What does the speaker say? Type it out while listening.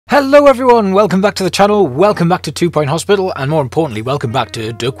Hello everyone, welcome back to the channel, welcome back to 2 Point Hospital, and more importantly, welcome back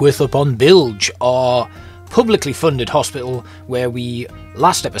to Duckworth-Upon-Bilge, our publicly funded hospital where we,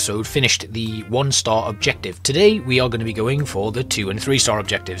 last episode, finished the 1-star objective. Today, we are going to be going for the 2 and 3-star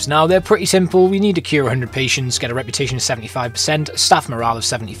objectives. Now, they're pretty simple. We need to cure 100 patients, get a reputation of 75%, staff morale of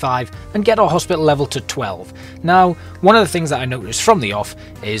 75, and get our hospital level to 12. Now, one of the things that I noticed from the off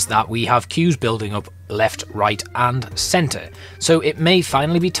is that we have queues building up left, right and centre, so it may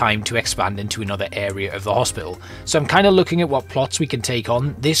finally be time to expand into another area of the hospital. So I'm kind of looking at what plots we can take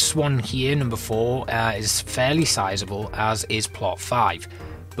on. This one here, number 4, is fairly sizable, as is plot 5,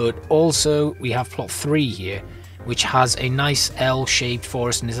 but also we have plot 3 here, which has a nice L-shaped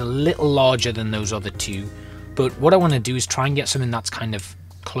forest and is a little larger than those other two. But what I want to do is try and get something that's kind of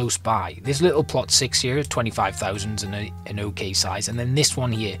close by. This little plot 6 here, 25,000 and an okay size, and then this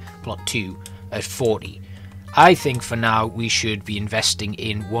one here, plot 2, at 40. I think for now we should be investing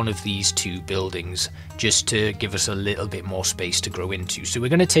in one of these two buildings just to give us a little bit more space to grow into. So we're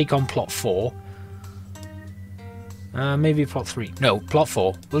going to take on plot 4. Maybe plot 3. No, plot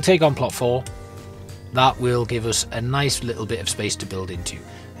 4. We'll take on plot 4. That will give us a nice little bit of space to build into.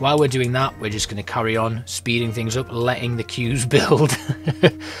 While we're doing that, we're just going to carry on speeding things up, letting the queues build.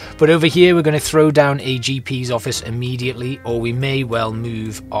 But over here, we're going to throw down a GP's office immediately, or we may well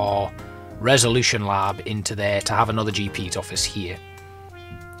move our resolution lab into there to have another GP's office here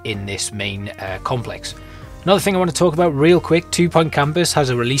in this main complex. Another thing I want to talk about real quick, 2 Point Campus has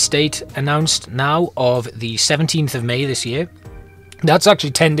a release date announced now of the 17th of May this year. That's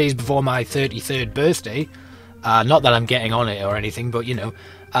actually 10 days before my 33rd birthday. Not that I'm getting on it or anything, but you know,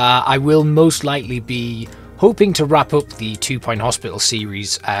 I will most likely be hoping to wrap up the 2 Point Hospital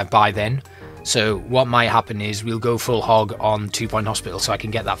series by then. So what might happen is we'll go full hog on 2 Point Hospital so I can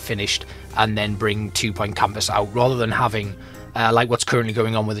get that finished and then bring 2 Point Campus out, rather than having like what's currently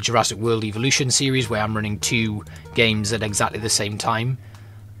going on with the Jurassic World Evolution series where I'm running 2 games at exactly the same time.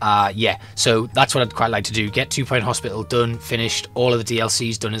 Yeah, so that's what I'd quite like to do. Get 2 Point Hospital done, finished, all of the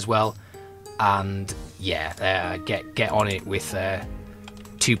DLCs done as well. And yeah, get on it with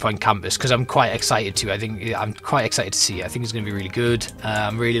 2 Point Campus, because I'm quite excited to. I'm quite excited to see it. I think it's going to be really good.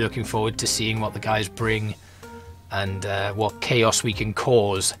 I'm really looking forward to seeing what the guys bring and what chaos we can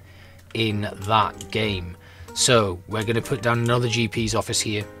cause in that game. So we're going to put down another GP's office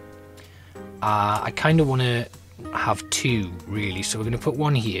here. I kind of want to have 2 really, so we're going to put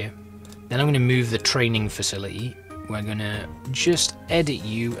 1 here. Then I'm going to move the training facility. We're going to just edit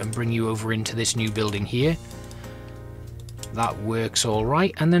you and bring you over into this new building here. That works all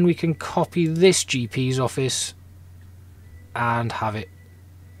right, and then we can copy this GP's office and have it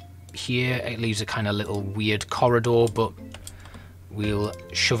here. It leaves a kind of little weird corridor, but we'll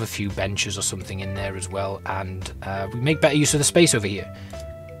shove a few benches or something in there as well, and we make better use of the space over here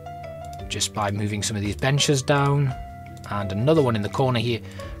just by moving some of these benches down, and another one in the corner here.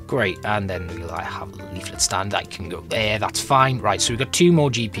 Great, and then we'll have a leaflet stand. I can go there, that's fine. Right, so we've got 2 more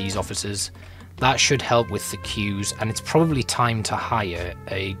GP's offices. That should help with the queues, and it's probably time to hire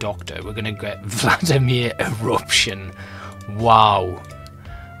a doctor. We're going to get Vladimir Eruption. Wow,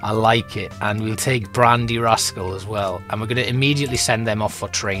 I like it. And we'll take Brandy Rascal as well. And we're going to immediately send them off for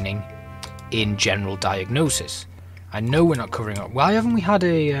training in general diagnosis. I know we're not covering up. Why haven't we had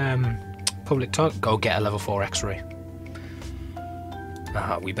a public talk? Go get a level 4 x-ray.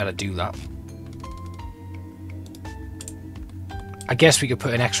 We better do that. I guess we could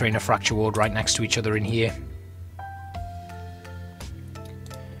put an x-ray and a fracture ward right next to each other in here.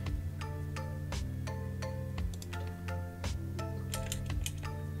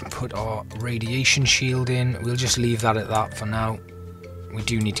 Put our radiation shield in. We'll just leave that at that for now. We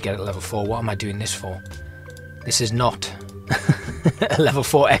do need to get it level 4. What am I doing this for? This is not a level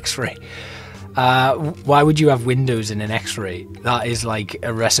 4 x-ray. Why would you have windows in an x-ray? That is like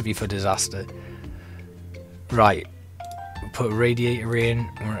a recipe for disaster. Right. Put a radiator in.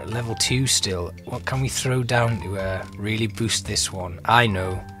 We're at level 2 still. What can we throw down to really boost this one? I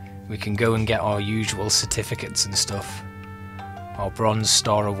know. We can go and get our usual certificates and stuff. Our bronze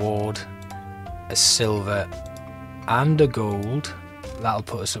star award, a silver and a gold. That'll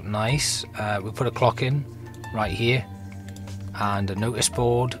put us up nice. We'll put a clock in right here and a notice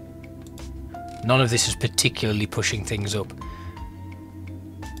board. None of this is particularly pushing things up.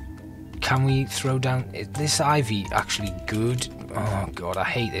 Can we throw down... Is this ivy actually good? Oh god, I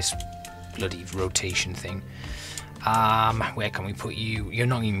hate this bloody rotation thing. Where can we put you? You're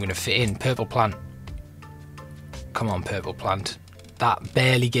not even going to fit in. Purple plant. Come on, purple plant. That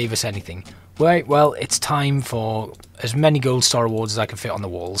barely gave us anything. Right, well, it's time for as many gold star awards as I can fit on the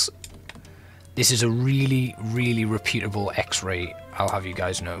walls. This is a really, really reputable X-ray. I'll have you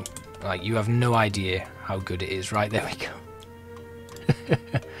guys know. Like, you have no idea how good it is. Right, there we go.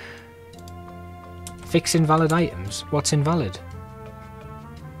 Fix invalid items. What's invalid?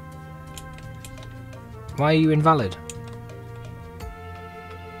 Why are you invalid?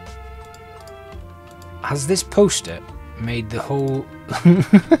 Has this poster made the whole...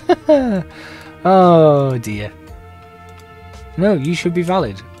 Oh dear. No, you should be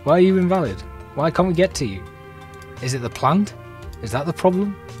valid. Why are you invalid? Why can't we get to you? Is it the plant? Is that the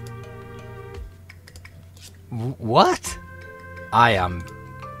problem? What? I am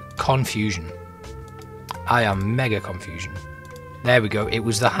confusion. I am mega confusion. There we go. It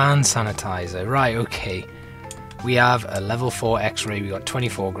was the hand sanitizer. Right, okay. We have a level 4 X-ray. We got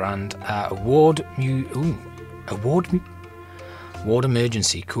 24 grand. Ward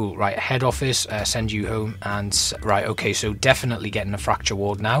emergency. Cool. Right, head office. Send you home. And right, okay. So definitely getting a fracture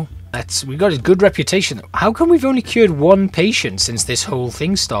ward now. We got a good reputation. How come we've only cured one patient since this whole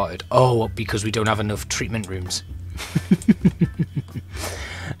thing started? Oh, because we don't have enough treatment rooms.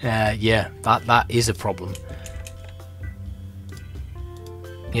 Yeah, that is a problem.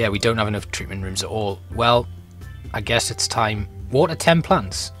 Yeah, we don't have enough treatment rooms at all. Well, I guess it's time. Water 10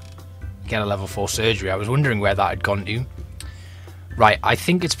 plants. Get a level 4 surgery. I was wondering where that had gone to. Right, I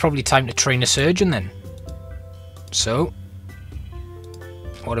think it's probably time to train a surgeon then. So,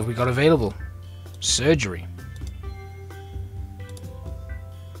 what have we got available? Surgery.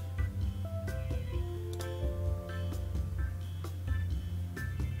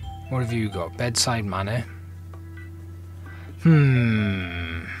 What have you got? Bedside manner.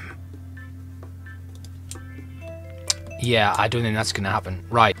 Yeah, I don't think that's going to happen.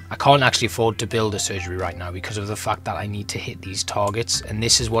 Right, I can't actually afford to build a surgery right now because of the fact that I need to hit these targets, and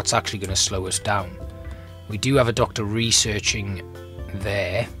this is what's actually going to slow us down. We do have a doctor researching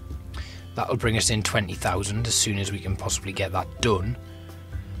there. That'll bring us in 20,000 as soon as we can possibly get that done.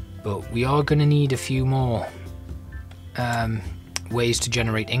 But we are going to need a few more ways to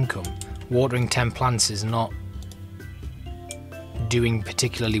generate income. Watering 10 plants is not doing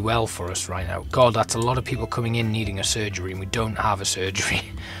particularly well for us right now. God, that's a lot of people coming in needing a surgery, and we don't have a surgery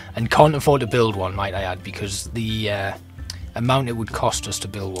and can't afford to build one, might I add, because the amount it would cost us to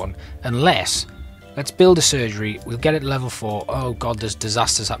build one. Unless, let's build a surgery, we'll get it level 4. Oh God, there's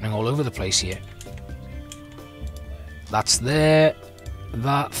disasters happening all over the place here. That's there,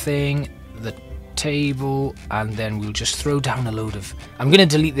 that thing, the table, and then we'll just throw down a load of... I'm going to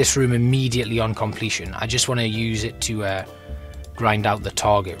delete this room immediately on completion. I just want to use it to grind out the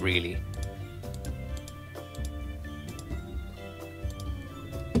target, really.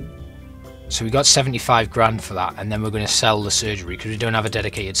 So we got 75 grand for that, and then we're going to sell the surgery because we don't have a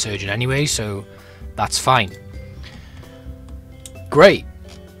dedicated surgeon anyway, so that's fine. Great,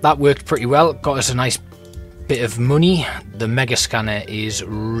 that worked pretty well. Got us a nice bit of money. The mega scanner is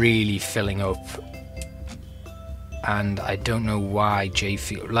really filling up, and I don't know why.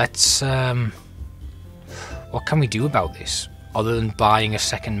 Let's what can we do about this other than buying a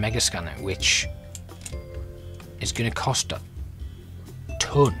second mega scanner, which is going to cost a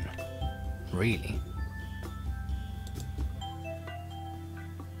ton, really.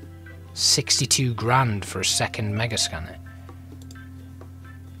 62 grand for a second mega scanner.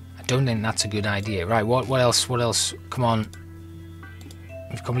 I don't think that's a good idea. Right, what else? What else? Come on.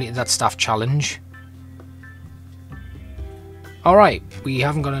 We've completed that staff challenge. Alright, we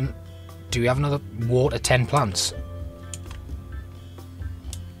haven't got an... Do we have another water 10 plants?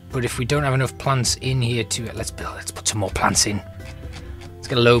 But if we don't have enough plants in here to... Let's put some more plants in. Let's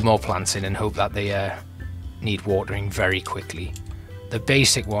get a load more plants in and hope that they need watering very quickly. The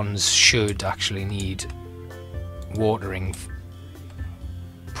basic ones should actually need watering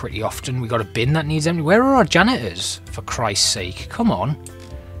pretty often. We got a bin that needs empty. Where are our janitors? For Christ's sake, come on.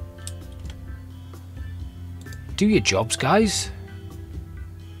 Do your jobs, guys.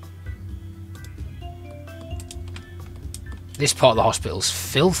 This part of the hospital's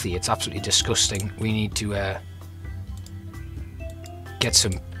filthy. It's absolutely disgusting. We need to get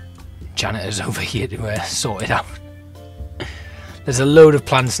some janitors over here to sort it out. There's a load of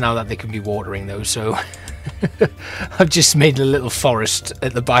plants now that they can be watering though, so I've just made a little forest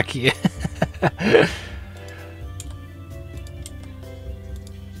at the back here.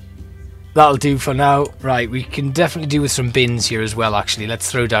 That'll do for now. Right, we can definitely do with some bins here as well, actually.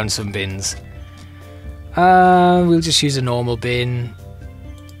 Let's throw down some bins. We'll just use a normal bin.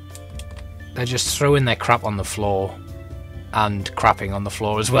 They're just throwing their crap on the floor and crapping on the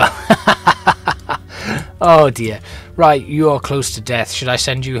floor as well. Oh dear. Right, you are close to death. Should I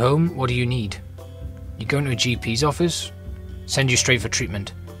send you home? What do you need? You going to a GP's office? Send you straight for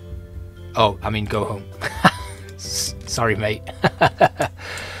treatment. Oh, I mean go home. Sorry, mate.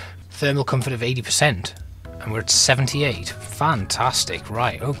 Thermal comfort of 80%. And we're at 78. Fantastic.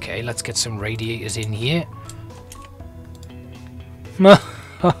 Right, okay, let's get some radiators in here.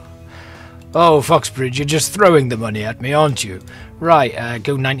 Oh, Foxbridge, you're just throwing the money at me, aren't you? Right,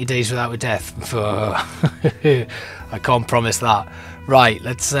 go 90 days without a death. I can't promise that. Right,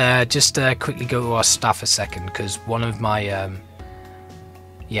 let's just quickly go to our staff a second, because one of my...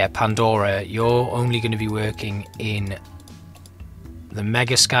 yeah, Pandora, you're only going to be working in the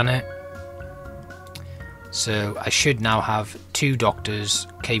Mega Scanner. So I should now have 2 doctors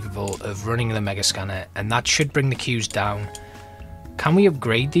capable of running the Mega Scanner, and that should bring the queues down. Can we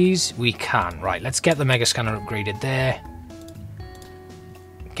upgrade these? We can. Right, let's get the Mega Scanner upgraded there.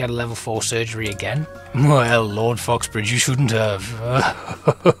 Get a level 4 surgery again. Well, Lord Foxbridge, you shouldn't have.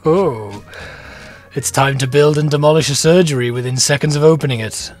 It's time to build and demolish a surgery within seconds of opening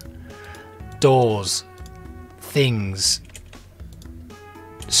it. Doors. Things.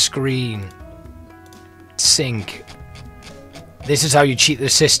 Screen. Sink. This is how you cheat the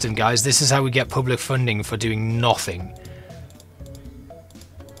system, guys. This is how we get public funding for doing nothing.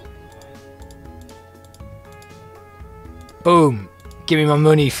 Boom. Give me my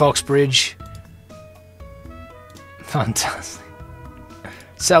money, Foxbridge. Fantastic.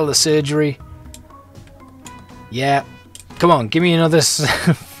 Sell the surgery. Yeah. Come on, give me another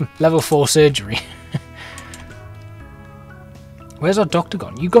level 4 surgery. Where's our doctor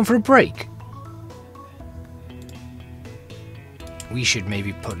gone? You gone for a break? We should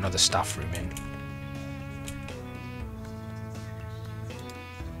maybe put another staff room in.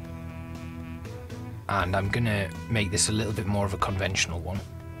 And I'm going to make this a little bit more of a conventional one.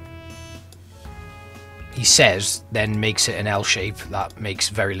 He says, then makes it an L shape. That makes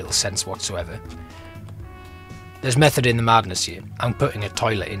very little sense whatsoever. There's method in the madness here. I'm putting a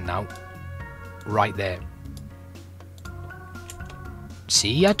toilet in now. Right there.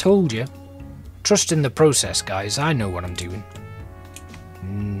 See, I told you. Trust in the process, guys. I know what I'm doing.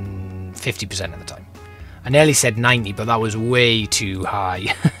 50% of the time. I nearly said 90, but that was way too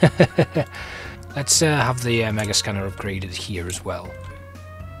high. Let's have the Mega Scanner upgraded here as well.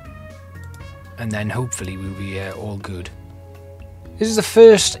 And then hopefully we'll be all good. This is the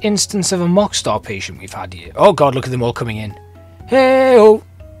first instance of a Mockstar patient we've had here. Oh god, look at them all coming in. Hey-oh!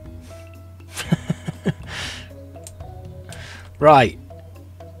 Right.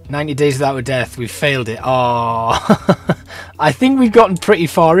 90 days without a death. We've failed it. Oh, I think we've gotten pretty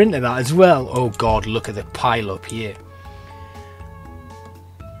far into that as well. Oh god, look at the pile up here.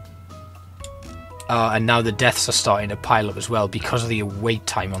 And now the deaths are starting to pile up as well because of the wait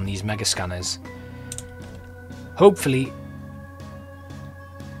time on these Mega Scanners. Hopefully...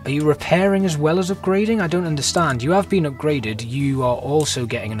 Are you repairing as well as upgrading? I don't understand. You have been upgraded. You are also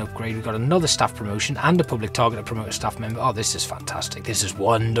getting an upgrade. We've got another staff promotion and a public target to promote a staff member. Oh, this is fantastic. This is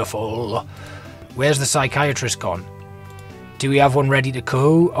wonderful. Where's the psychiatrist gone? Do we have one ready to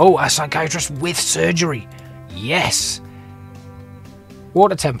go? Oh, a psychiatrist with surgery. Yes.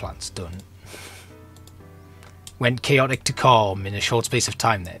 Water templants done. Went chaotic to calm in a short space of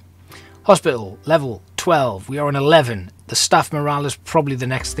time there. Hospital, level 12. We are on 11. The staff morale is probably the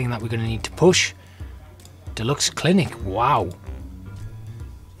next thing that we're going to need to push. Deluxe clinic. Wow.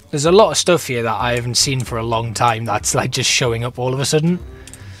 There's a lot of stuff here that I haven't seen for a long time that's like just showing up all of a sudden.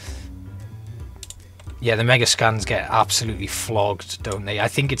 Yeah, the mega scans get absolutely flogged, don't they? I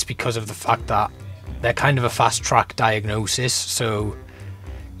think it's because of the fact that they're kind of a fast track diagnosis. So,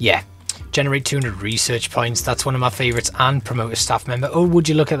 yeah. Generate 200 research points. That's one of my favourites. And promote a staff member. Oh, would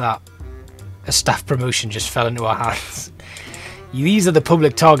you look at that? A staff promotion just fell into our hands. These are the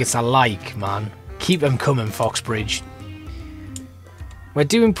public targets I like, man. Keep them coming, Foxbridge. We're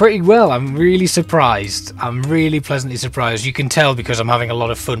doing pretty well. I'm really surprised. I'm really pleasantly surprised. You can tell because I'm having a lot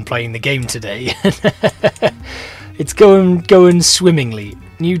of fun playing the game today. It's going swimmingly.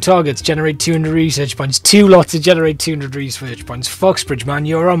 New targets generate 200 research points. 2 lots to generate 200 research points. Foxbridge, man,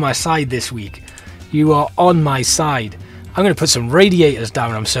 you're on my side this week. You are on my side. I'm going to put some radiators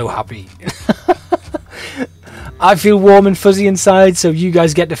down. I'm so happy. I feel warm and fuzzy inside, so you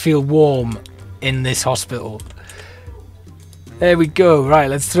guys get to feel warm in this hospital. There we go. Right,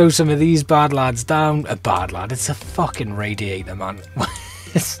 let's throw some of these bad lads down. A bad lad. It's a fucking radiator, man.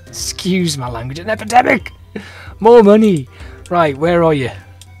 Excuse my language. An epidemic. More money. Right, where are you?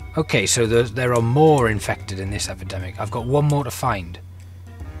 Okay, so there are more infected in this epidemic. I've got one more to find.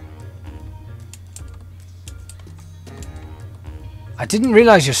 I didn't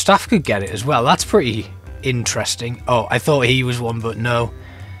realise your staff could get it as well. That's pretty interesting. Oh, I thought he was one, but no.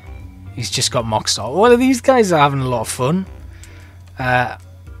 He's just got Mockstar. Well, these guys are having a lot of fun.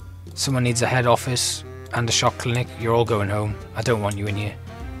 Someone needs a head office. and the shock clinic. You're all going home. I don't want you in here.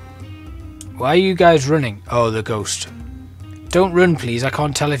 Why are you guys running? Oh, the ghost. Don't run, please. I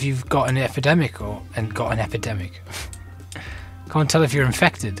can't tell if you've got an epidemic or... and got an epidemic. Can't tell if you're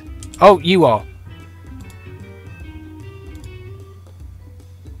infected. Oh, you are.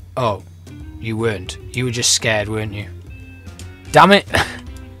 Oh, you weren't. You were just scared, weren't you? Damn it!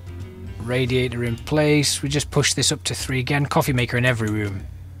 Radiator in place. We just push this up to 3 again. Coffee maker in every room.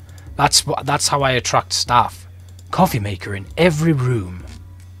 That's how I attract staff. Coffee maker in every room.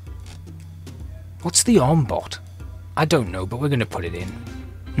 What's the on bot? I don't know, but we're going to put it in.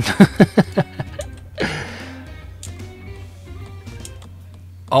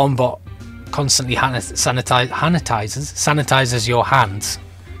 On bot constantly sanitizes your hands.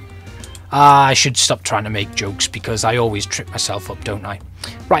 I should stop trying to make jokes because I always trip myself up, don't I?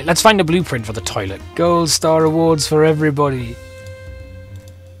 Right, let's find a blueprint for the toilet. Gold star awards for everybody.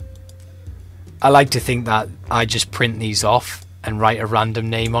 I like to think that I just print these off and write a random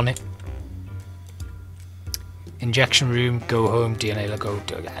name on it. Injection room, go home, DNA logo,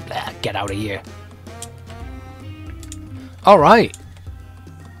 get out of here. Alright.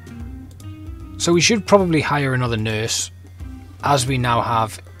 So we should probably hire another nurse, as we now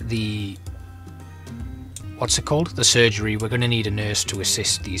have the... what's it called? The surgery. We're going to need a nurse to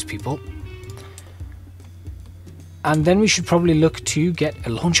assist these people. And then we should probably look to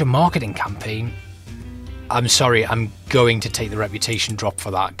launch a marketing campaign. I'm sorry, I'm going to take the reputation drop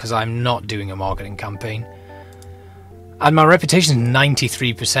for that, because I'm not doing a marketing campaign. And my reputation is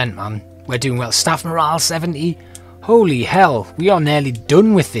 93%, man. We're doing well. Staff morale, 70. Holy hell, we are nearly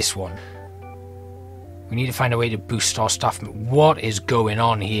done with this one. We need to find a way to boost our staff. What is going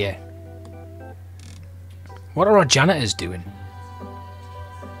on here? What are our janitors doing?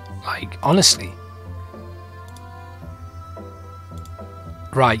 Like, honestly.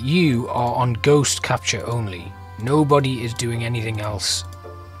 Right, you are on ghost capture only. Nobody is doing anything else.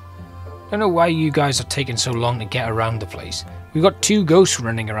 I don't know why you guys are taking so long to get around the place. We've got 2 ghosts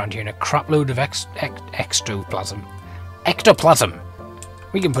running around here and a crapload of ectoplasm. Ectoplasm!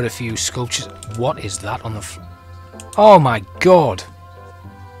 We can put a few sculptures... What is that on the floor? Oh my god!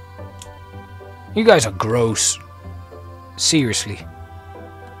 You guys are gross. Seriously.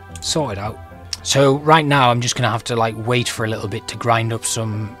 Sort it out. So right now I'm just going to have to like wait for a little bit to grind up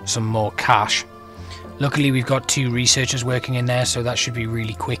some more cash. Luckily we've got 2 researchers working in there, so that should be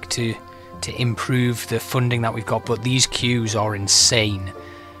really quick to improve the funding that we've got. But these queues are insane,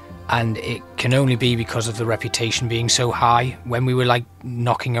 and it can only be because of the reputation being so high. When we were like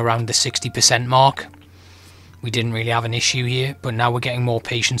knocking around the 60% mark, we didn't really have an issue here, but now we're getting more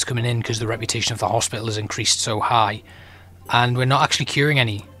patients coming in because the reputation of the hospital has increased so high, and we're not actually curing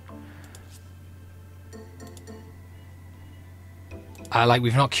any.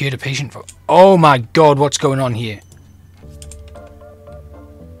 We've not cured a patient for... Oh my god, what's going on here?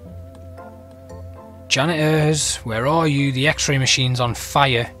 Janitors, where are you? The x-ray machine's on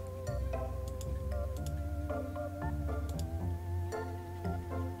fire.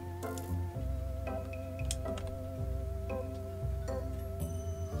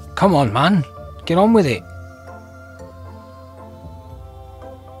 Come on, man. Get on with it.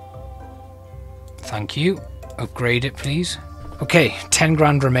 Thank you. Upgrade it, please. Okay, 10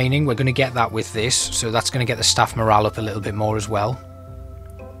 grand remaining. We're going to get that with this, so that's going to get the staff morale up a little bit more as well.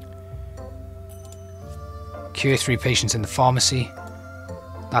 Cure 3 patients in the pharmacy.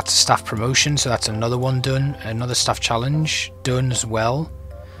 That's a staff promotion, so that's another one done. Another staff challenge done as well.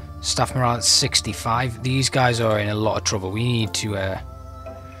 Staff morale at 65. These guys are in a lot of trouble. We need to...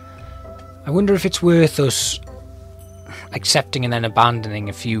 I wonder if it's worth us accepting and then abandoning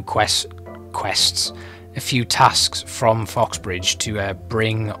a few quests, a few tasks from Foxbridge to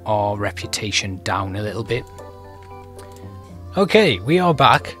bring our reputation down a little bit. Okay, we are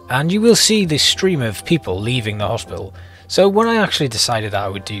back, and you will see this stream of people leaving the hospital. So what I actually decided that I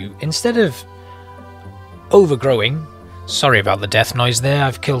would do, instead of overgrowing, sorry about the death noise there,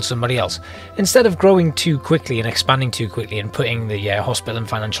 I've killed somebody else. Instead of growing too quickly and expanding too quickly and putting the hospital in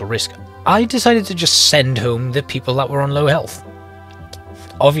financial risk, I decided to just send home the people that were on low health.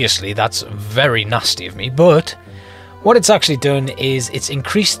 Obviously, that's very nasty of me, but what it's actually done is it's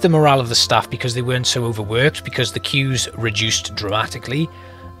increased the morale of the staff because they weren't so overworked, because the queues reduced dramatically,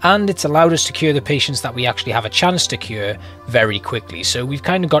 and it's allowed us to cure the patients that we actually have a chance to cure very quickly. So we've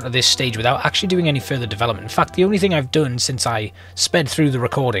kind of got to this stage without actually doing any further development. In fact, the only thing I've done since I sped through the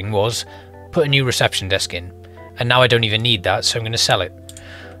recording was put a new reception desk in, and now I don't even need that, so I'm going to sell it.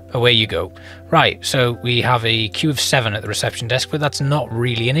 Away you go. Right, so we have a queue of 7 at the reception desk, but that's not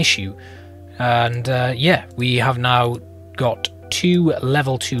really an issue. And yeah, we have now got 2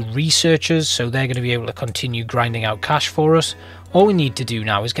 level 2 researchers, so they're going to be able to continue grinding out cash for us. All we need to do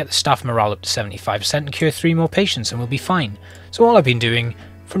now is get the staff morale up to 75% and cure 3 more patients and we'll be fine. So all I've been doing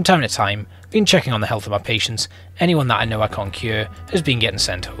from time to time, been checking on the health of my patients. Anyone that I know I can't cure has been getting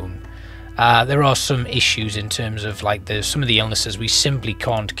sent home. There are some issues in terms of like some of the illnesses we simply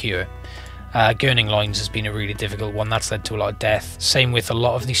can't cure. Gurning loins has been a really difficult one. That's led to a lot of death. Same with a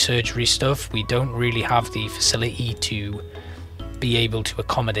lot of the surgery stuff. We don't really have the facility to be able to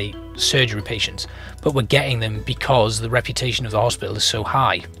accommodate surgery patients, but we're getting them because the reputation of the hospital is so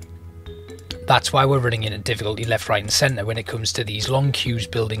high. That's why we're running into difficulty left, right and centre when it comes to these long queues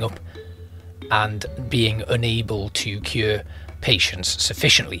building up and being unable to cure patients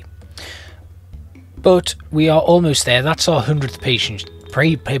sufficiently. But we are almost there. That's our 100th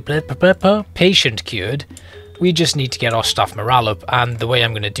patient cured. We just need to get our staff morale up, and the way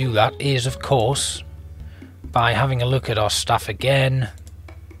I'm going to do that is, of course, by having a look at our staff again.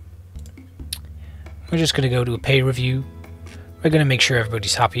 We're just going to go to a pay review. We're going to make sure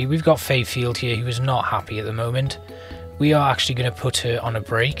everybody's happy. We've got Faye Field here who is not happy at the moment. We are actually going to put her on a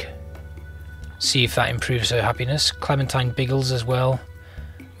break. See if that improves her happiness. Clementine Biggles as well.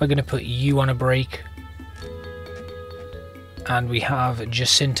 We're going to put you on a break. And we have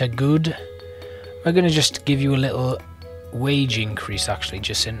Jacinta Good. We're going to just give you a little wage increase actually,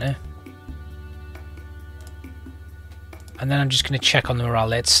 Jacinta. And then I'm just going to check on the morale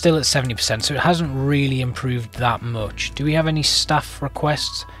there. It's still at 70%, so it hasn't really improved that much. Do we have any staff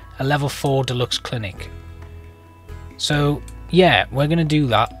requests? A level 4 deluxe clinic. So, yeah, we're going to do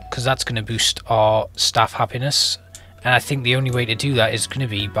that, because that's going to boost our staff happiness. And I think the only way to do that is going to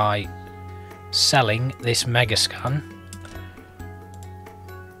be by selling this mega scan.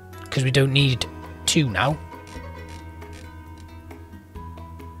 Because we don't need 2 now.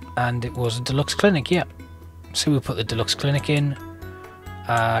 And it was a deluxe clinic, yeah. So we'll put the deluxe clinic in.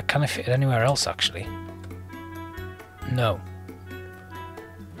 Can I fit it anywhere else, actually? No.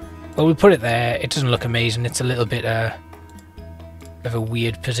 Well, we'll put it there. It doesn't look amazing. It's a little bit of a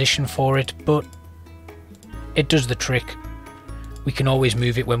weird position for it, but it does the trick. We can always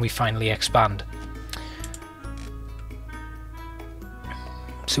move it when we finally expand.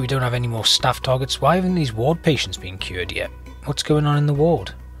 So we don't have any more staff targets. Why haven't these ward patients been cured yet? What's going on in the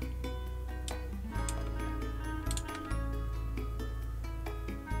ward?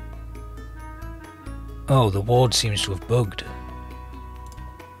 Oh, the ward seems to have bugged.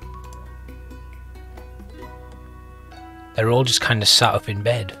 They're all just kind of sat up in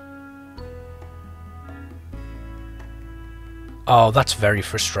bed. Oh, that's very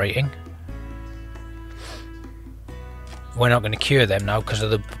frustrating. We're not going to cure them now because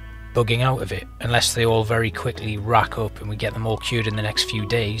of the bugging out of it, unless they all very quickly rack up and we get them all cured in the next few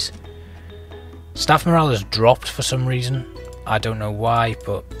days. Staff morale has dropped for some reason. I don't know why,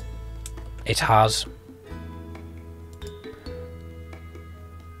 but it has.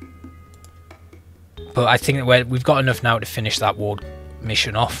 But I think that we've got enough now to finish that ward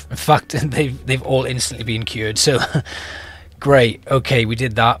mission off. In fact, they've all instantly been cured, so great. Okay, we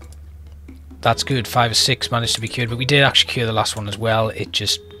did that. That's good. 5 or 6 managed to be cured, but we did actually cure the last one as well. It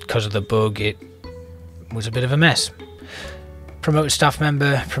just, because of the bug, it was a bit of a mess. Promoted staff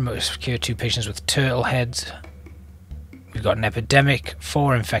member. Promoted to cure 2 patients with turtle heads. We've got an epidemic.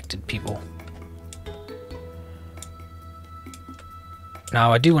 4 infected people.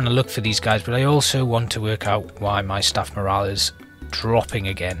 Now, I do want to look for these guys, but I also want to work out why my staff morale is dropping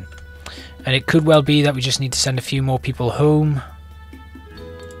again. And it could well be that we just need to send a few more people home.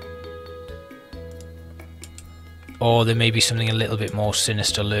 Or there may be something a little bit more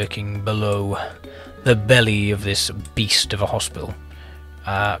sinister lurking below the belly of this beast of a hospital.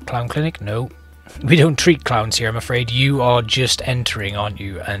 Clown clinic? No. We don't treat clowns here, I'm afraid. You are just entering, aren't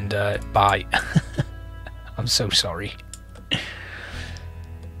you? And bye. I'm so sorry.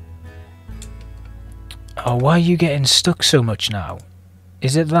 Oh, why are you getting stuck so much now?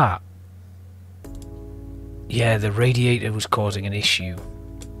 Is it that? Yeah, the radiator was causing an issue.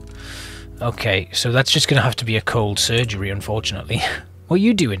 Okay, so that's just going to have to be a cold surgery, unfortunately. What are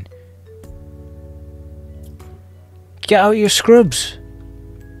you doing? Get out your scrubs.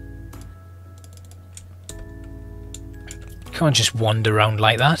 Can't just wander around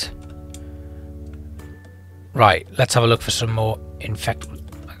like that. Right, let's have a look for some more infect.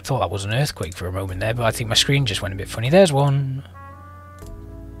 I thought that was an earthquake for a moment there, but I think my screen just went a bit funny. There's one.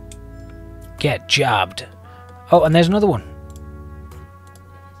 Get jabbed. Oh, and there's another one.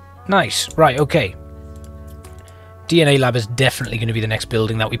 Nice. Right, okay. DNA lab is definitely going to be the next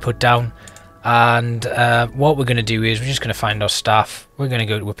building that we put down. And what we're going to do is we're just going to find our staff. We're going to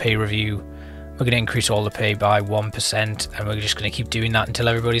go to a pay review. We're We're going to increase all the pay by 1%, and we're just going to keep doing that until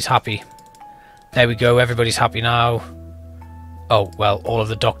everybody's happy. There we go, everybody's happy now. Oh, well, all of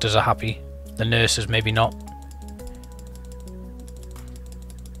the doctors are happy. The nurses, maybe not.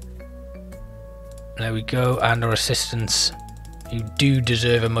 There we go, and our assistants, who do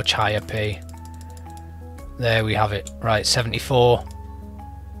deserve a much higher pay. There we have it. Right, 74.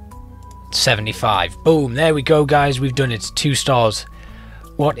 75. Boom, there we go, guys. We've done it. 2 stars.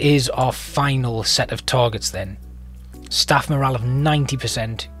 What is our final set of targets then? Staff morale of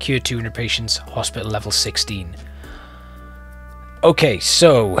 90%, cure 200 patients, hospital level 16. Okay,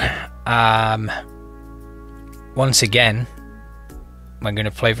 so once again, I'm going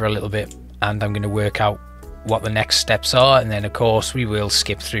to play for a little bit and I'm going to work out what the next steps are, and then of course we will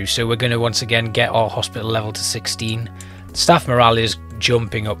skip through. So we're going to once again get our hospital level to 16. Staff morale is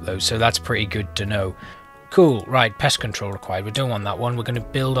jumping up though, so that's pretty good to know. Cool, right, pest control required. We don't want that one. We're going to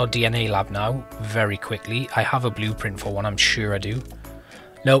build our DNA lab now very quickly. I have a blueprint for one, I'm sure I do.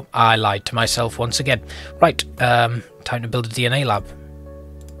 Nope, I lied to myself once again. Right, time to build a DNA lab.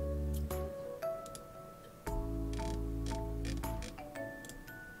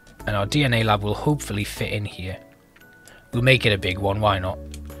 And our DNA lab will hopefully fit in here. We'll make it a big one, why not?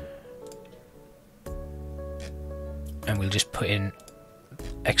 And we'll just put in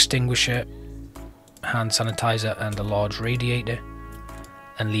extinguisher, hand sanitizer and a large radiator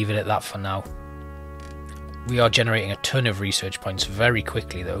and leave it at that for now. We are generating a ton of research points very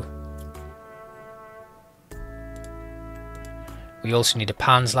quickly though. We also need a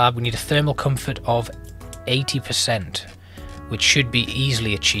PANS lab. We need a thermal comfort of 80%, which should be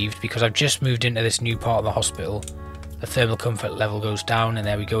easily achieved because I've just moved into this new part of the hospital. The thermal comfort level goes down and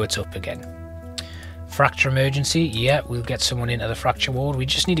there we go, it's up again. Fracture emergency, yeah, we'll get someone into the fracture ward. We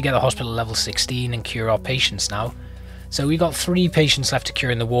just need to get the hospital level 16 and cure our patients now. So we got 3 patients left to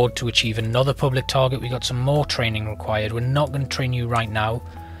cure in the ward to achieve another public target. We got some more training required. We're not going to train you right now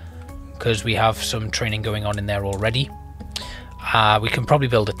because we have some training going on in there already. We can probably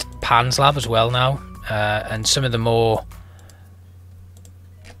build a PANS lab as well now, and some of the more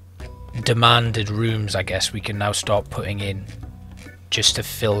demanded rooms, I guess, we can now start putting in just to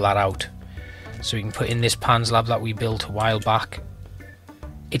fill that out. So we can put in this PANS lab that we built a while back.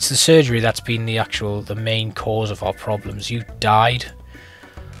 It's the surgery that's been the main cause of our problems. You died.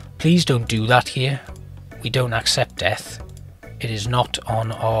 Please don't do that here. We don't accept death. It is not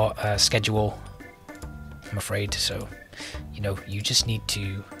on our schedule, I'm afraid. So, you know, you just need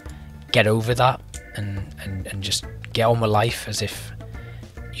to get over that and just get on with life as if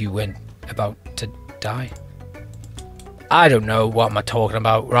you weren't about to die. I don't know what am I talking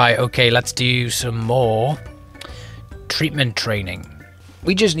about. Right, okay, let's do some more treatment training.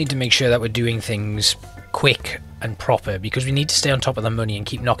 We just need to make sure that we're doing things quick and proper because we need to stay on top of the money and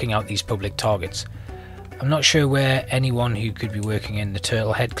keep knocking out these public targets. I'm not sure where anyone who could be working in the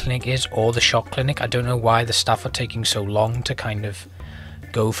Turtle Head clinic is or the shock clinic. I don't know why the staff are taking so long to kind of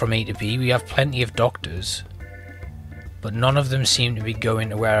go from A to B. We have plenty of doctors, but none of them seem to be going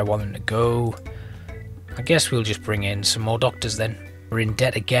to where I want them to go. I guess we'll just bring in some more doctors then. We're in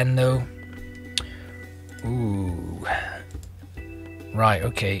debt again though. Ooh. Right,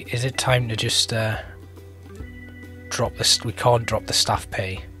 okay. Is it time to just drop this? We can't drop the staff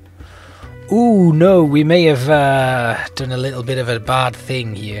pay. Ooh, no, we may have done a little bit of a bad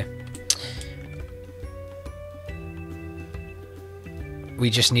thing here. We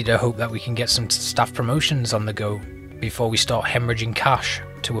just need to hope that we can get some staff promotions on the go before we start hemorrhaging cash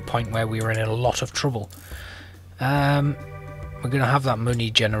to a point where we are in a lot of trouble. We're going to have that money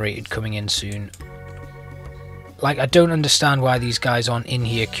generated coming in soon. Like, I don't understand why these guys aren't in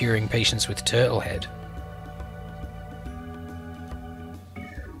here curing patients with turtle head.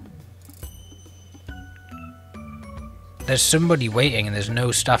 There's somebody waiting and there's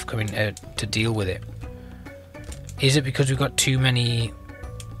no staff coming to deal with it. Is it because we've got too many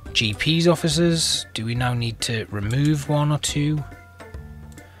GP's officers? Do we now need to remove 1 or 2?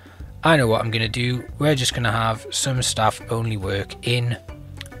 I know what I'm going to do. We're just going to have some staff only work in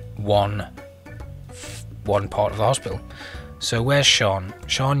one part of the hospital. So where's Sean?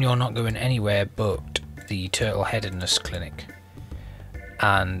 Sean, you're not going anywhere but the turtle-headedness clinic.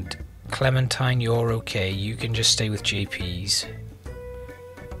 And Clementine, you're okay. You can just stay with JP's.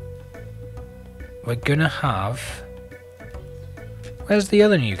 We're going to have... Where's the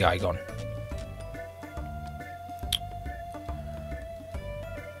other new guy gone?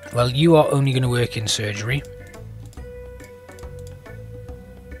 Well, you are only going to work in surgery.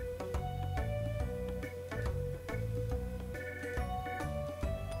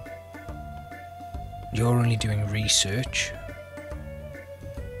 You're only doing research.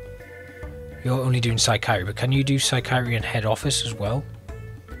 You're only doing psychiatry, but can you do psychiatry and head office as well?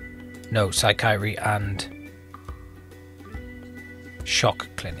 No, psychiatry and shock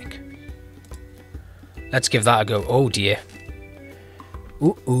clinic. Let's give that a go. Oh dear.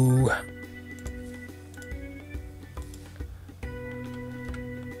 Ooh.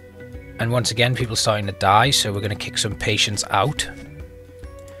 And once again, people starting to die, so we're going to kick some patients out.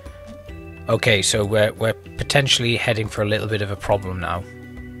 Okay, so we're potentially heading for a little bit of a problem now.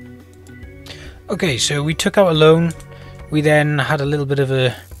 Okay, so we took out a loan. We then had a little bit of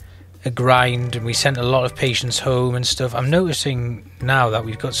a grind, and we sent a lot of patients home and stuff. I'm noticing now that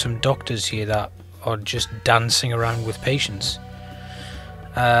we've got some doctors here that are just dancing around with patients,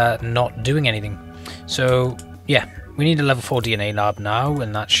 not doing anything. So yeah, we need a level 4 DNA lab now,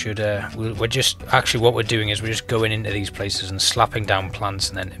 and that should we're just actually what we're doing is we're just going into these places and slapping down plants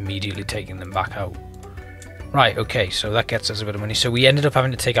and then immediately taking them back out. Right, okay, so that gets us a bit of money. So we ended up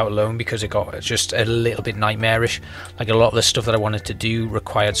having to take out a loan because it got just a little bit nightmarish. Like, a lot of the stuff that I wanted to do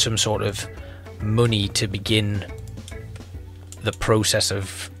required some sort of money to begin the process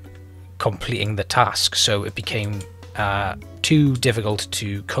of completing the task, so it became too difficult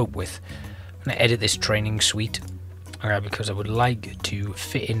to cope with. I'm going to edit this training suite because I would like to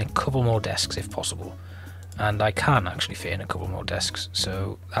fit in a couple more desks if possible. And I can actually fit in a couple more desks,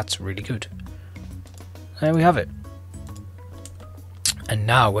 so that's really good. There we have it. And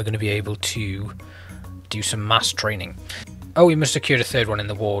now we're going to be able to do some mass training. Oh, we must have cured a third one in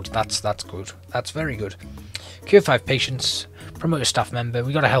the ward. That's good. That's very good. Cure 5 patients. Promote a staff member.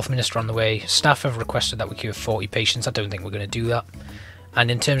 We got a health minister on the way. Staff have requested that we cure 40 patients. I don't think we're going to do that. And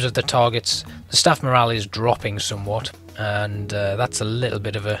in terms of the targets, the staff morale is dropping somewhat, and that's a little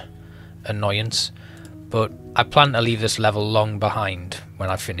bit of a annoyance. But I plan to leave this level long behind when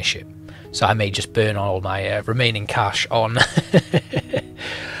I finish it. So I may just burn all my remaining cash on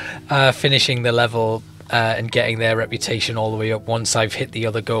finishing the level and getting their reputation all the way up once I've hit the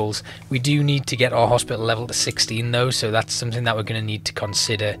other goals. We do need to get our hospital level to 16 though, so that's something that we're going to need to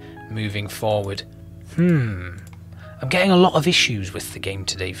consider moving forward. I'm getting a lot of issues with the game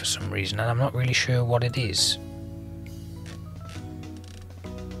today for some reason, and I'm not really sure what it is.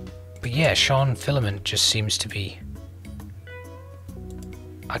 But yeah, Sean Filament just seems to be...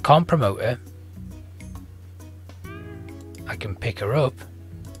 I can't promote her. I can pick her up.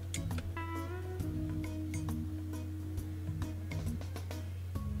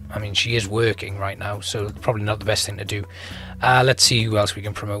 I mean, she is working right now, so probably not the best thing to do. Let's see who else we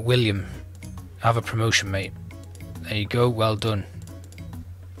can promote. William, have a promotion, mate. There you go, well done.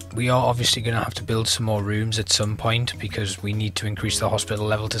 We are obviously going to have to build some more rooms at some point because we need to increase the hospital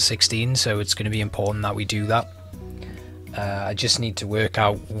level to 16, so it's going to be important that we do that. I just need to work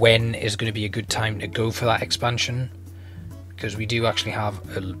out when is going to be a good time to go for that expansion, because we do actually have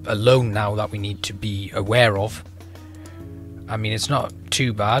a loan now that we need to be aware of. I mean, it's not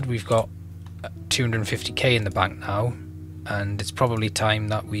too bad. We've got 250k in the bank now, and it's probably time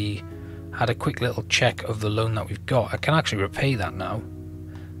that we had a quick little check of the loan that we've got. I can actually repay that now,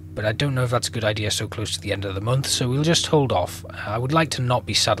 but I don't know if that's a good idea so close to the end of the month, so we'll just hold off. I would like to not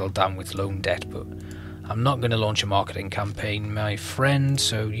be saddled down with loan debt, but I'm not going to launch a marketing campaign, my friend,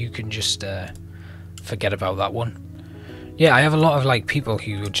 so you can just forget about that one. Yeah, I have a lot of like people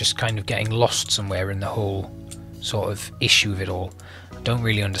who are just kind of getting lost somewhere in the whole sort of issue of it all. I don't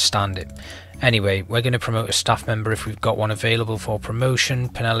really understand it. Anyway, we're going to promote a staff member if we've got one available for promotion.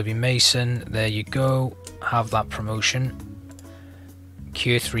 Penelope Mason, there you go. Have that promotion.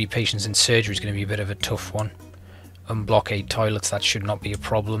 Cure 3 patients in surgery is going to be a bit of a tough one. Unblockade toilets, that should not be a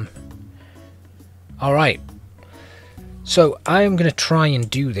problem. Alright, so I am going to try and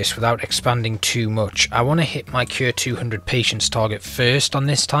do this without expanding too much. I want to hit my cure 200 patients target first on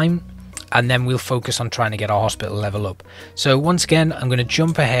this time, and then we'll focus on trying to get our hospital level up. So once again, I'm going to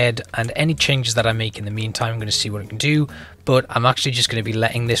jump ahead, and any changes that I make in the meantime, I'm going to see what I can do, but I'm actually just going to be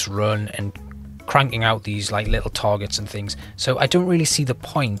letting this run and cranking out these like little targets and things. So I don't really see the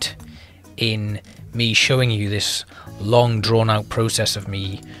point in me showing you this long drawn out process of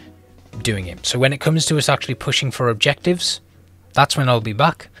me doing it. So when it comes to us actually pushing for objectives, that's when I'll be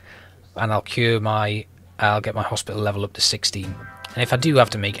back, and I'll get my hospital level up to 16. And if I do have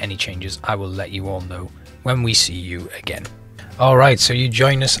to make any changes, I will let you all know when we see you again. Alright, so you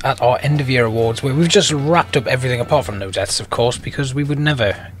join us at our end of year awards, where we've just wrapped up everything apart from no deaths, of course, because we would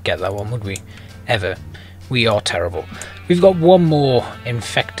never get that one, would we? Ever. We are terrible. We've got one more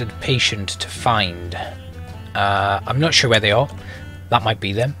infected patient to find. I'm not sure where they are. That might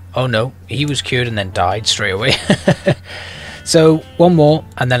be them. Oh no, he was cured and then died straight away. So one more,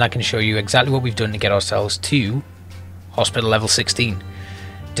 and then I can show you exactly what we've done to get ourselves to hospital level 16.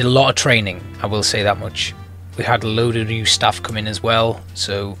 Did a lot of training, I will say that much. We had a load of new staff come in as well,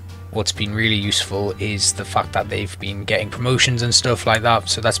 so what's been really useful is the fact that they've been getting promotions and stuff like that,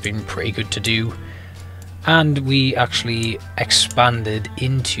 so that's been pretty good to do. And we actually expanded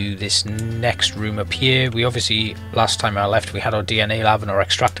into this next room up here. We obviously, last time I left, we had our DNA lab and our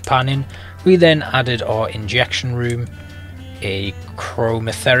extractor pan in. We then added our injection room, a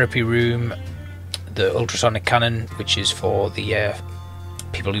chromotherapy room, the ultrasonic cannon, which is for the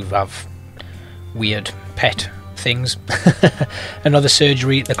people who have weird pet things, another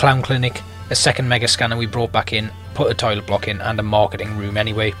surgery, the clown clinic, a second mega scanner we brought back in, put a toilet block in, and a marketing room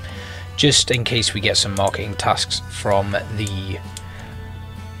anyway, just in case we get some marketing tasks from the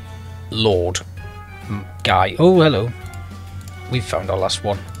Lord guy. Oh, hello. We've found our last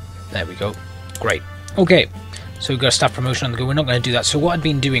one. There we go. Great. Okay, so we've got a staff promotion on the go. We're not going to do that. So what I've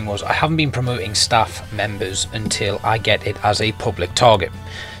been doing was I haven't been promoting staff members until I get it as a public target.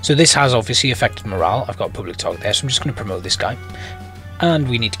 So this has obviously affected morale. I've got a public target there, so I'm just going to promote this guy. And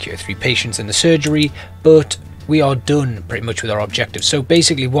we need to cure 3 patients in the surgery, but we are done pretty much with our objectives. So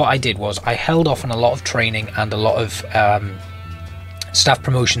basically what I did was I held off on a lot of training and a lot of staff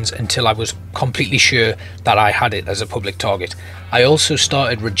promotions until I was completely sure that I had it as a public target. I also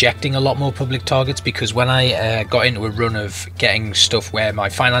started rejecting a lot more public targets because when I got into a run of getting stuff where my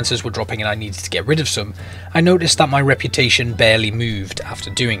finances were dropping and I needed to get rid of some, I noticed that my reputation barely moved after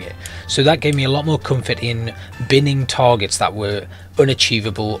doing it. So that gave me a lot more comfort in binning targets that were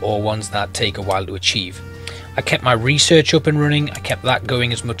unachievable or ones that take a while to achieve. I kept my research up and running. I kept that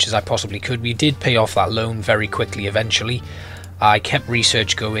going as much as I possibly could. We did pay off that loan very quickly eventually. I kept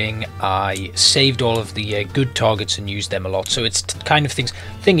research going. I saved all of the good targets and used them a lot. So it's kind of things.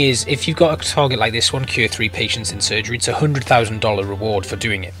 Thing is, if you've got a target like this one, cure 3 patients in surgery, it's a $100,000 reward for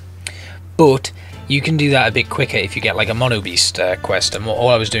doing it. But you can do that a bit quicker if you get like a mono beast quest. And all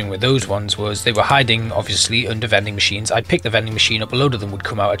I was doing with those ones was they were hiding obviously under vending machines. I'd pick the vending machine up, a load of them would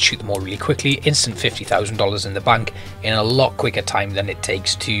come out, I'd shoot them all really quickly, instant $50,000 in the bank in a lot quicker time than it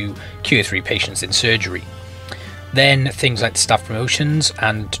takes to cure 3 patients in surgery. Then things like the staff promotions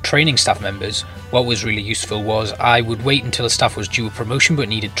and training staff members, what was really useful was I would wait until a staff was due a promotion but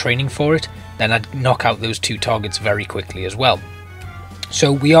needed training for it, then I'd knock out those 2 targets very quickly as well.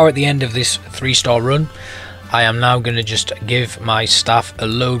 So we are at the end of this 3-star run. I am now going to just give my staff a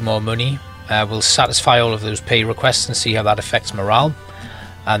load more money. We'll satisfy all of those pay requests and see how that affects morale.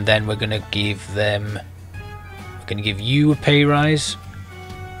 And then we're going to give them, we're going to give you a pay rise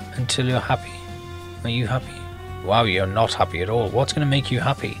until you're happy. Are you happy? Wow, you're not happy at all. What's going to make you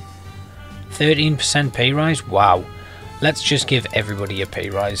happy? 13% pay rise? Wow. Let's just give everybody a pay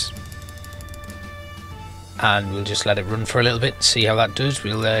rise. And we'll just let it run for a little bit, see how that does.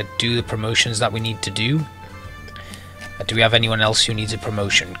 We'll do the promotions that we need to do. Do we have anyone else who needs a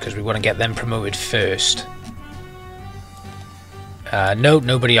promotion? Because we want to get them promoted first. No,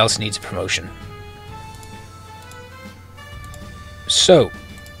 nobody else needs a promotion. So,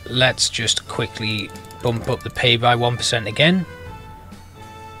 let's just quickly bump up the pay by 1% again.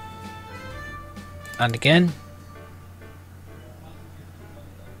 And again.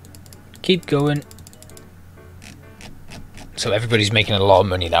 Keep going. So everybody's making a lot of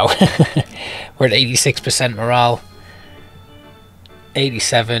money now. We're at 86% morale.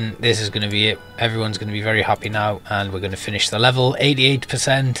 87. This is going to be it. Everyone's going to be very happy now. And we're going to finish the level.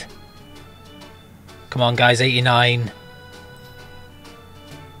 88%. Come on, guys. 89.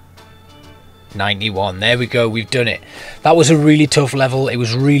 91. There we go. We've done it. That was a really tough level. It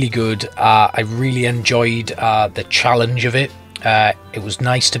was really good. I really enjoyed the challenge of it. It was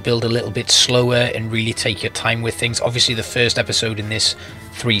nice to build a little bit slower and really take your time with things. Obviously the first episode in this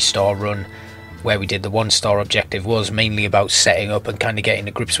 3-star run where we did the 1-star objective was mainly about setting up and kind of getting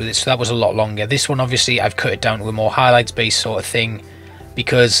to grips with it, so that was a lot longer. This one obviously I've cut it down to a more highlights based sort of thing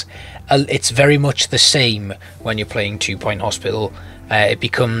because it's very much the same when you're playing 2 Point Hospital. It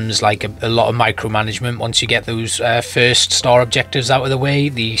becomes like a lot of micromanagement once you get those 1-star objectives out of the way.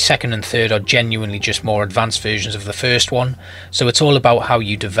 The 2nd and 3rd are genuinely just more advanced versions of the first one. So it's all about how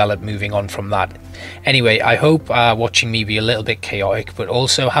you develop moving on from that. Anyway, I hope watching me be a little bit chaotic, but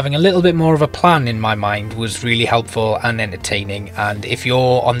also having a little bit more of a plan in my mind was really helpful and entertaining. And if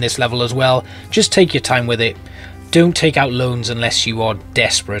you're on this level as well, just take your time with it. Don't take out loans unless you are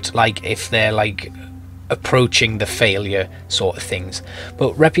desperate, like if they're like approaching the failure sort of things.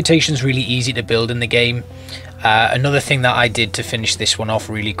 But reputation's really easy to build in the game. Another thing that I did to finish this one off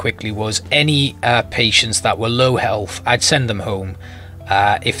really quickly was any patients that were low health, I'd send them home.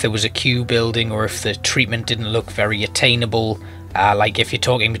 If there was a queue building or if the treatment didn't look very attainable, like if you're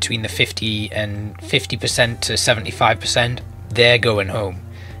talking between the 50% to 75%, they're going home.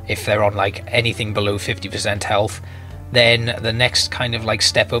 if they're on like anything below 50% health. Then the next kind of like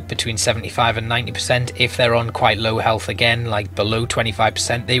step up between 75 and 90%, if they're on quite low health again, like below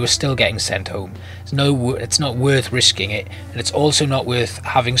 25%, they were still getting sent home. It's not worth risking it, and it's also not worth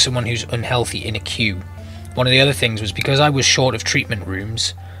having someone who's unhealthy in a queue. One of the other things was, because I was short of treatment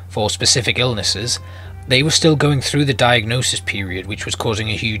rooms for specific illnesses, they were still going through the diagnosis period, which was causing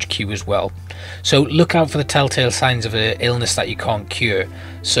a huge queue as well. So look out for the telltale signs of an illness that you can't cure.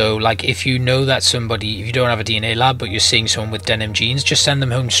 So like if you know that somebody, if you don't have a DNA lab but you're seeing someone with denim genes, just send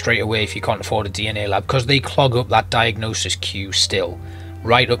them home straight away if you can't afford a DNA lab, because they clog up that diagnosis queue still,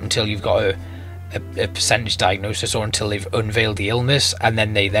 right up until you've got a percentage diagnosis, or until they've unveiled the illness, and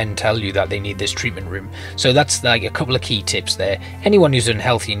then they tell you that they need this treatment room. So that's like a couple of key tips there. Anyone who's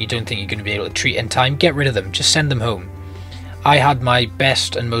unhealthy and you don't think you're going to be able to treat in time, get rid of them, just send them home. I had my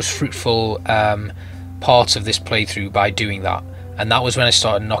best and most fruitful parts of this playthrough by doing that, and that was when I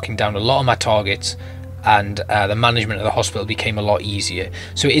started knocking down a lot of my targets, and the management of the hospital became a lot easier.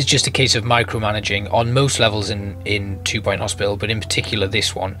 So it is just a case of micromanaging on most levels in 2 Point Hospital, but in particular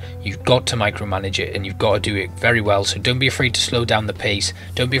this one, you've got to micromanage it, and you've got to do it very well. So don't be afraid to slow down the pace,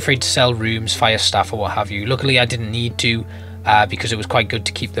 don't be afraid to sell rooms, fire staff or what have you. Luckily I didn't need to, because it was quite good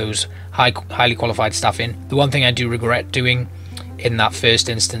to keep those highly qualified staff in. The one thing I do regret doing in that first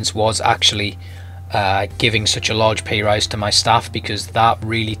instance was actually giving such a large pay rise to my staff, because that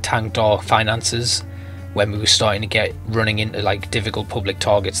really tanked our finances when we were starting to get running into like difficult public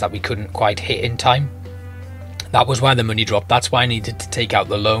targets that we couldn't quite hit in time. That was why the money dropped. That's why I needed to take out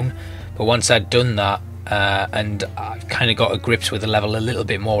the loan. But once I'd done that, and I kind of got a grips with the level a little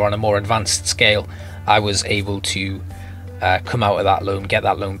bit more on a more advanced scale, I was able to come out of that loan, get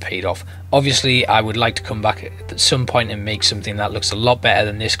that loan paid off. Obviously I would like to come back at some point and make something that looks a lot better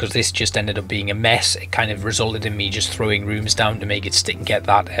than this, because this just ended up being a mess. It kind of resulted in me just throwing rooms down to make it stick and get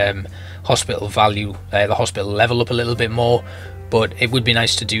that hospital value, the hospital level up a little bit more. But it would be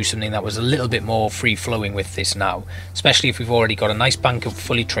nice to do something that was a little bit more free-flowing with this now, especially if we've already got a nice bank of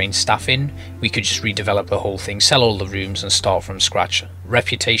fully trained staff in. We could just redevelop the whole thing, sell all the rooms and start from scratch.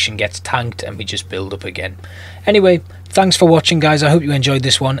 Reputation gets tanked and we just build up again. Anyway, thanks for watching guys, I hope you enjoyed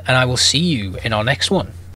this one, and I will see you in our next one.